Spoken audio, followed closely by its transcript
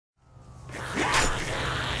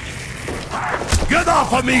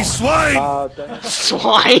off of me, swine!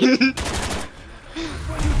 Swine!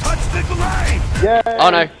 Touch the glade! Yeah. Oh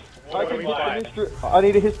no. I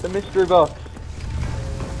need to hit the mystery box.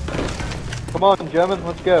 Come on, German,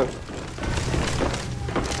 let's go.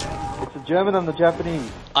 It's the German and the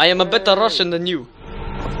Japanese. I am a better Russian than you.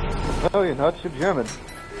 No, you're not. You're German.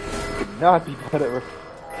 You could not be better.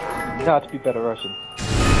 Not be better Russian.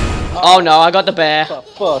 Oh no, I got the bear. For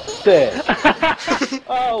fuck's sake.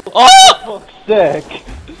 Oh, Oh! for fuck's sake.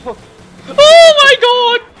 Oh my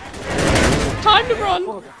god! Time to run.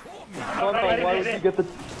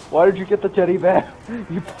 Why did you get the teddy bear?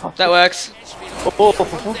 You bastard. That works. Oh, for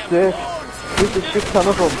fuck's sake. There's a shit ton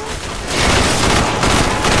of them.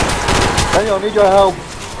 Daniel, I need your help.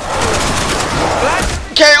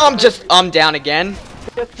 Okay, I'm down again.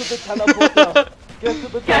 Get to the teleporter. Get to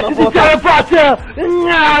the teleporter.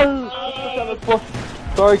 No!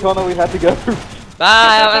 Sorry, Connor, we had to go.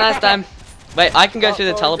 Bye, have a nice time. Wait, I can go through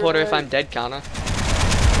the teleporter if I'm dead, Connor.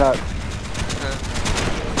 No.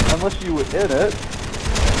 Unless you were in it.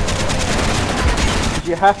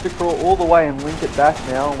 You have to crawl all the way and link it back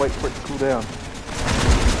now and wait for it to cool down.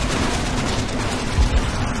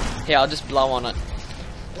 Here, I'll just blow on it.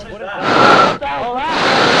 What is that?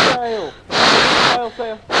 Sail!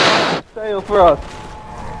 Sail for us.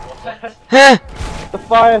 The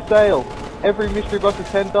fire sail. Every mystery box is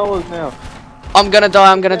 $10 now. I'm gonna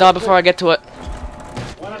die before I get to it.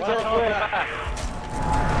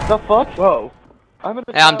 The fuck? Whoa. I'm in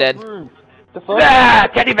a I'm dead. room. The fuck? Ah,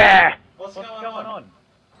 teddy bear! What's going on?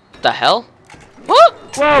 The hell? What?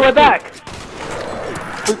 Whoa, we're back!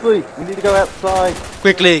 Quickly, we need to go outside.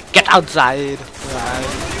 Quickly, get outside.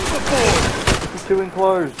 It's too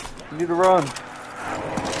enclosed. We need to run.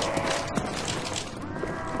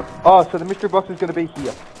 Oh, so the mystery box is going to be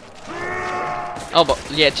here. Oh, but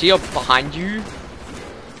yeah, it's here behind you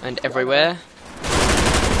and everywhere.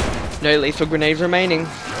 No lethal grenades remaining.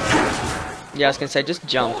 Yeah, I was gonna say, just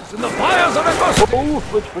jump.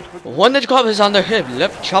 When the job is on the hip,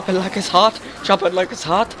 left, chop it like it's hot, chop it like it's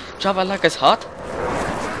hot, chop it like it's hot.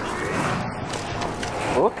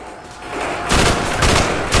 Look.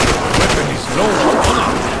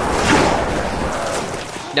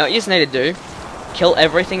 Now what you just need to do, kill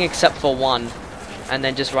everything except for one, and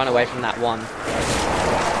then just run away from that one.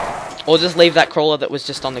 Or just leave that crawler that was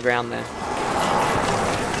just on the ground there.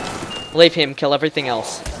 Leave him, kill everything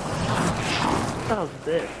else. What was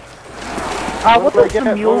this? What does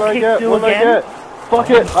the mule kick do again? Fuck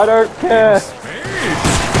it, I don't care.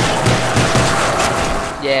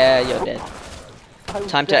 Yeah, you're dead.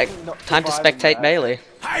 Time to spectate Bailey.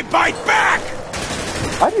 I bite back!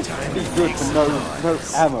 I just be good for no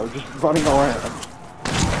ammo, just running around.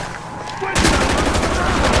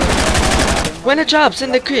 When a job's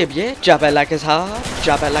in the crib, yeah? Drop it like it's hot,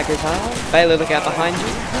 drop it like it's hot. Bailey, look out behind you.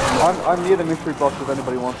 I'm near the mystery box if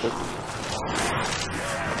anybody wants it.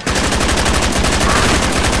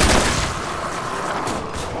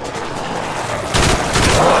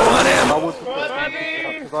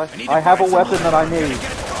 I have a weapon that I need.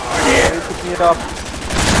 Pick me it up.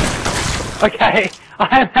 Okay,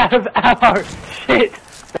 I'm out of ammo. Shit.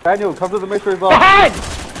 Daniel, come to the mystery box. Behind!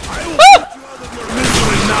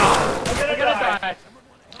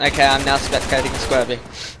 Okay, I'm now spectating Squirby.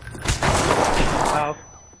 Oh.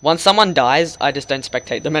 Once someone dies, I just don't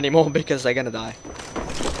spectate them anymore because they're gonna die.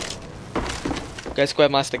 Go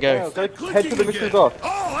Squiremaster, go. Go head to the mystery box.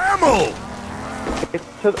 Oh, ammo! It's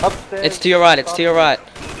to upstairs. It's to your right, it's to your right.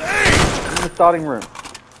 In the starting room.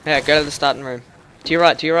 Yeah, go to the starting room. To your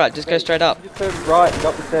right, just go straight up. Just turn right and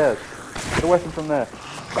up the stairs. Get a weapon from there.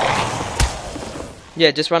 Yeah,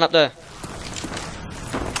 just run up there.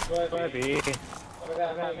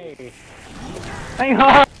 Hang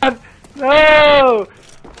on! No!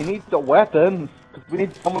 He needs a weapon. We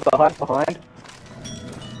need someone to hide behind.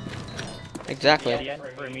 Exactly.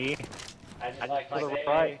 For me.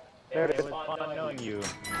 Right. There it is. Fun knowing you.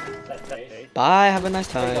 Bye, have a nice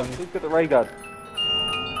time. Please get the ray gun.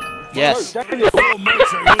 Yes. No, Daniel,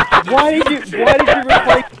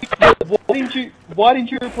 why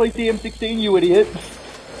didn't you replace the M16, you idiot?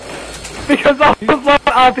 Because I was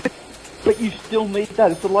like, But you still need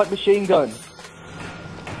that. It's a light machine gun.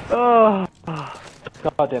 oh.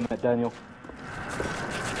 God damn it, Daniel.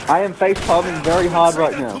 I am face palming very hard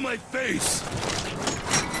right now. To my face.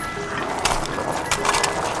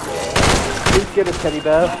 Please get a teddy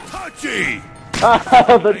bear. Hachi!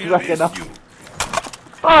 Ah, that's right enough.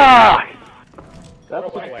 Ah!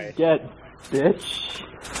 That's what you get, bitch.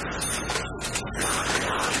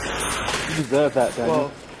 You deserve that,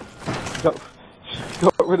 Daniel.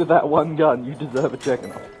 Got rid of that one gun. You deserve a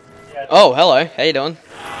checking off. Oh, hello. How you doing?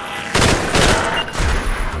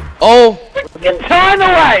 Oh! Get time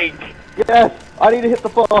awake! Yes, I need to hit the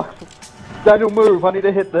box. Daniel, move. I need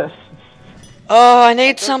to hit this. Oh, I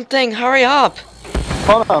need something. Hurry up.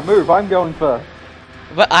 Connor, move. I'm going first.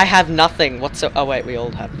 But I have nothing. Oh wait, we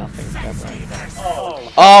all have nothing.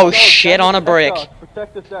 Oh shit! On a brick.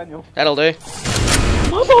 Protect us, Daniel. That'll do.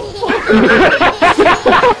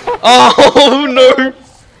 Oh no!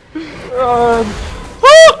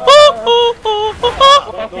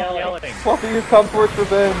 Fluffy has come for its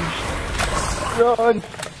revenge. Run.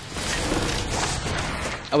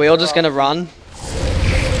 Are we all just gonna run?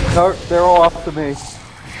 No, they're all after me.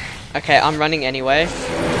 Okay, I'm running anyway.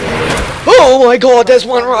 Oh my god, there's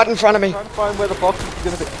one right in front of me. I'm trying to find where the box is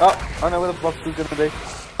gonna be. Oh, I know where the box is gonna be.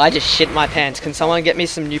 I just shit my pants. Can someone get me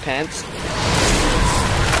some new pants?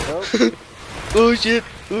 Nope. Oh shit,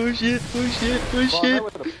 oh shit, oh shit, oh shit.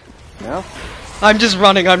 Now? I'm just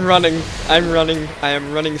running, I'm running. I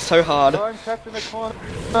am running so hard. I'm trapped in a corner.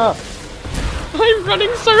 I'm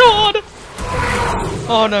running so hard.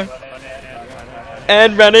 Oh no.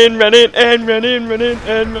 And running, and running.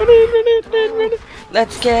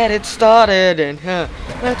 Let's get it started in here.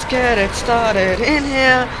 Let's get it started in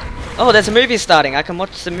here. Oh, there's a movie starting. I can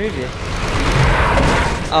watch the movie.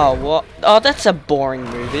 Oh, what? Oh, that's a boring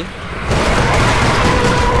movie.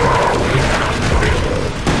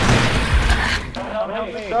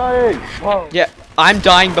 Dying. Whoa. Yeah, I'm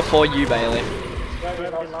dying before you, Bailey.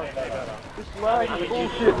 This lag is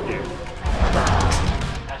bullshit.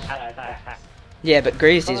 Yeah, but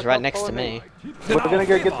Greasy's right next to me. We're gonna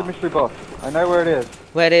go get the mystery box. I know where it is.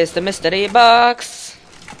 Where is the mystery box?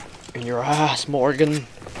 In your ass, Morgan.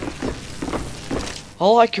 I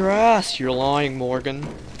like your ass. You're lying, Morgan.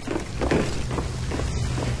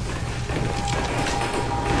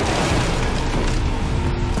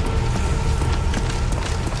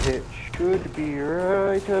 It should be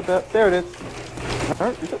right about there. It is. No,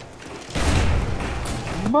 is it?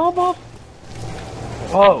 Mama.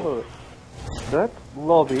 Whoa. That's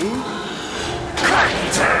lobby.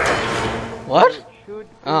 What? It should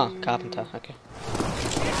be... Oh, carpenter. Okay.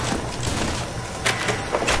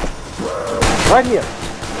 Right here.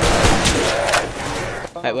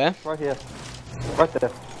 Wait, where? Right here. Right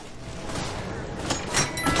there.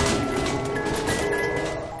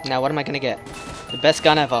 Now, what am I gonna get? The best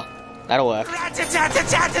gun ever. That'll work.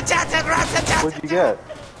 What'd you get?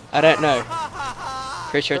 I don't know.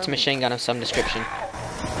 Pretty sure it's a machine gun of some description.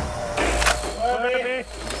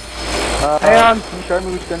 Hang on. Can you show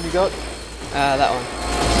me which gun you got? That one.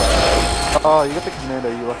 Oh, you got the commando,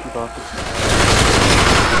 you lucky bastard.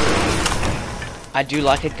 I do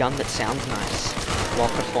like a gun that sounds nice, while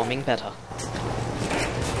performing better.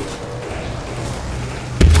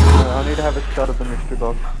 I need to have a shot of the mystery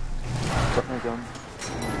box. Got no gun.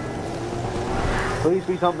 Please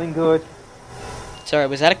be something good. Sorry,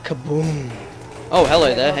 was that a kaboom? Oh,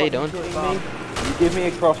 hello there, how you doing? You give me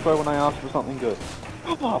a crossbow when I ask for something good.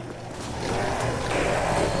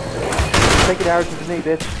 Take it out to the knee,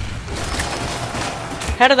 bitch.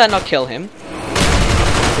 How did that not kill him?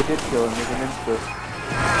 It did kill him with an insta.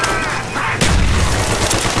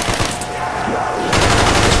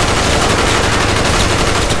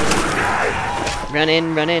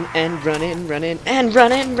 Running, and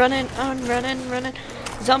running.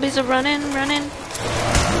 Zombies are running.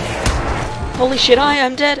 Holy shit, I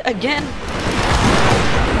am dead again.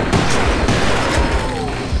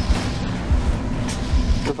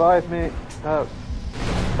 Revive me.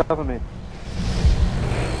 Cover me.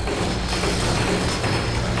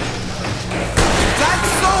 That's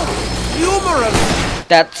so humorous!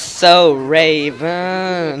 That's so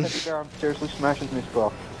Raven. I'm seriously smashing this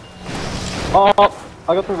box. Oh,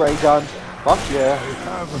 I got the ray gun. Fuck yeah.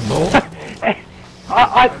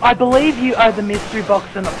 I believe you owe the mystery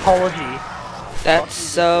box an apology. That's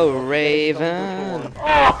so Raven.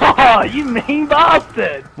 Oh, you mean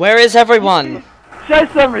bastard! Where is everyone? Show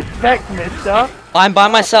some respect, mister. I'm by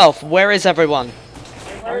myself. Where is everyone?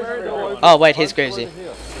 Oh, wait, here's Greasy.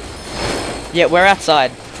 Yeah, we're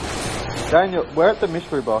outside. Daniel, we're at the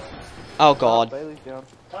mystery box. Oh god. Bailey's down.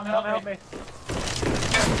 Come help me.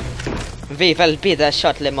 We will be the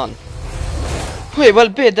shot lemon. We will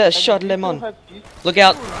be the shot lemon. Look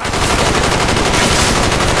out.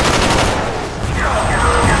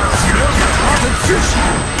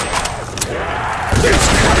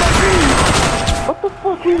 What the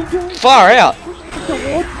fuck are you doing? Far out.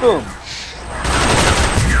 Towards them.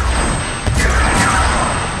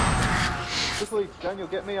 Quickly, Daniel,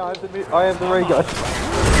 get me. I have the ray gun.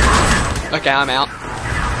 Okay, I'm out.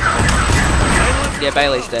 Yeah,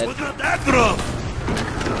 Bailey's dead. Look at that drum!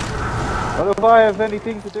 What if I have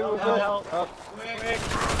anything to do with it?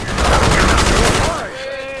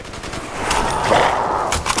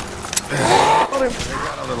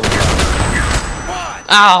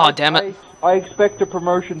 Oh, damn it. I expect a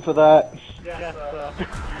promotion for that. Yes,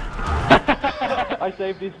 I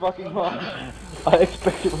saved his fucking life. I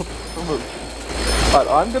expect a promotion. But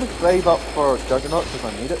I'm gonna save up for Juggernaut because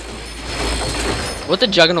I need it. What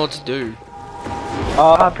did Juggernauts do?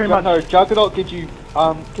 Pretty much. No, Juggernaut gives you.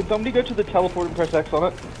 Can somebody go to the teleport and press X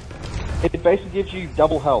on it? It basically gives you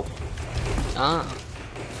double health. Ah.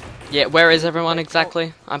 Yeah, where is everyone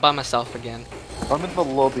exactly? I'm by myself again. I'm in the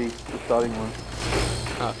lobby, the starting room.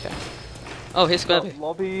 Okay. Oh, here's Squirby.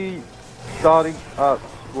 Lobby, starting,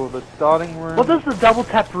 well, the starting room. what does the double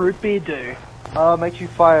tap root beer do? Makes you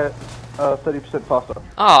fire 30% faster.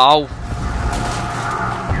 Oh.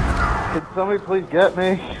 Can somebody please get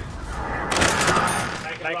me?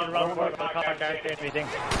 I can run for it, but I can't guarantee anything.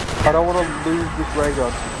 I don't want to lose this ray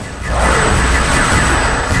gun.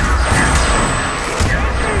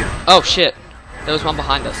 Oh shit. There was one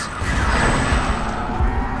behind us.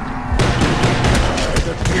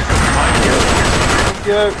 Thank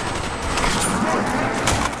you.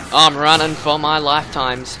 I'm running for my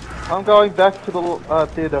lifetimes. I'm going back to the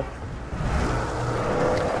theater.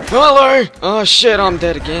 Hello! Oh shit, I'm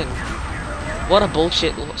dead again. What a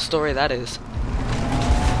bullshit story that is.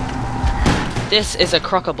 This is a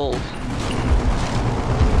crock-a-bull.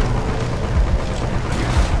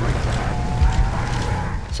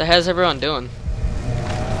 So how's everyone doing?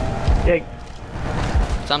 Yeah.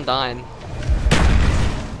 'Cause I'm dying.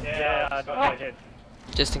 Yeah, I don't like it.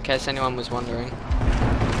 Just in case anyone was wondering.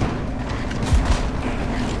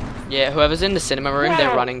 Yeah, whoever's in the cinema room,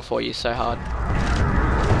 they're running for you so hard.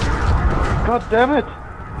 God damn it!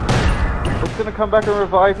 It's gonna come back and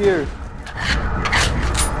revive you.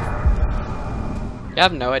 I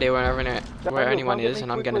have no idea where anyone is,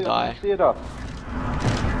 and I'm gonna die. Theater.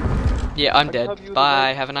 Yeah, I'm dead.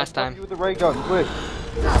 Bye, have a nice time. You with the ray gun, quick.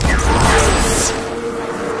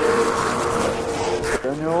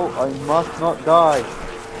 Daniel, I must not die.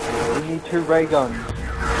 We need 2 ray guns.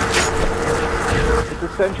 It's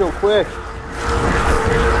essential, quick.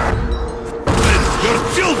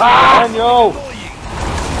 Daniel!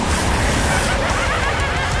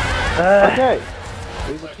 Okay.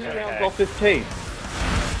 We were 2 rounds off 15.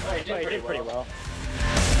 You did pretty well.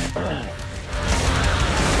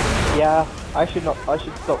 Yeah, I should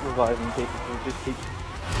stop reviving people who just keep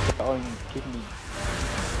going,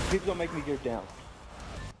 keeps on making me go down.